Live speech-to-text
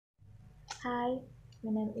Hi, my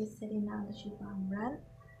name is Serina Lashifa Amran,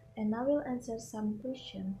 and I will answer some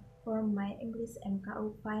questions for my English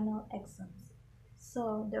MKU final exams.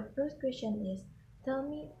 So, the first question is, tell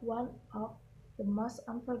me one of the most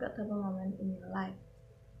unforgettable moment in your life.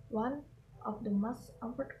 One of the most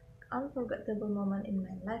unforgettable moment in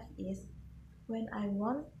my life is when I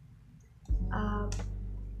won a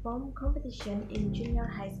poem competition in junior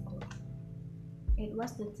high school. It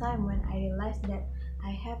was the time when I realized that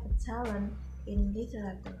I have a talent in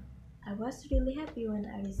literature. I was really happy when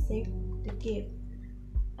I received the gift.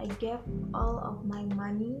 I gave all of my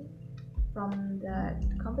money from the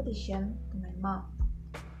competition to my mom.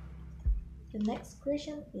 The next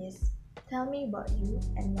question is, tell me about you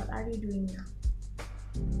and what are you doing now?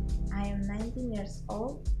 I am 19 years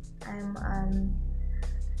old. I am an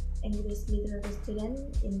English literature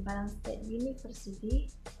student in Padang State University.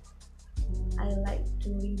 I like to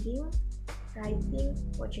reading, writing,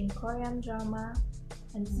 watching Korean drama,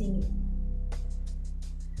 and singing.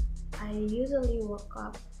 I usually wake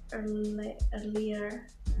up earlier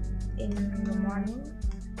in the morning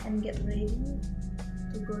and get ready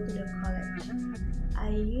to go to the college. I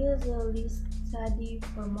usually study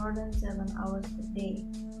for more than 7 hours a day.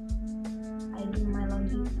 I do my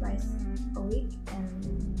laundry twice a week and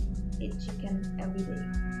eat chicken every day.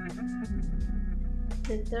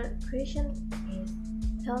 The third question is,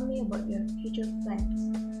 tell me about your future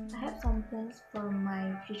plans. I have some plans for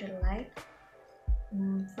my future life.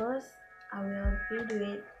 First, I will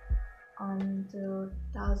graduate on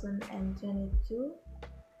 2022.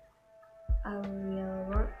 I will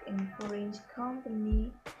work in foreign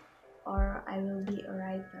company or I will be a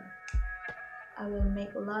writer. I will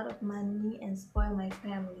make a lot of money and spoil my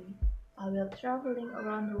family. I will traveling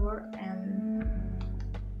around the world and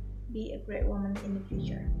be a great woman in the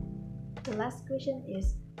future. The last question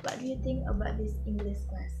is, what do you think about this English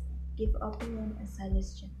class? Give opinion and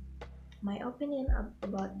suggestion. My opinion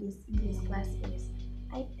about this English class is,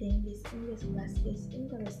 I think this English class is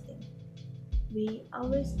interesting. We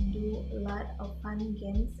always do a lot of fun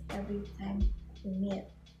games every time we meet.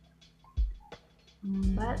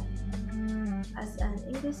 But as an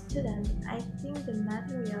English student, I think the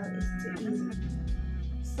material is too easy.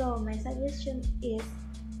 So my suggestion is,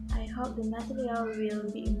 I hope the material will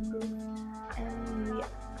be improved and we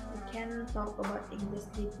can talk about English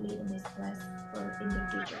deeply in this class or in the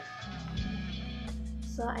future.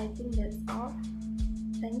 So I think that's all.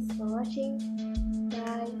 Thanks for watching.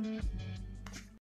 Bye.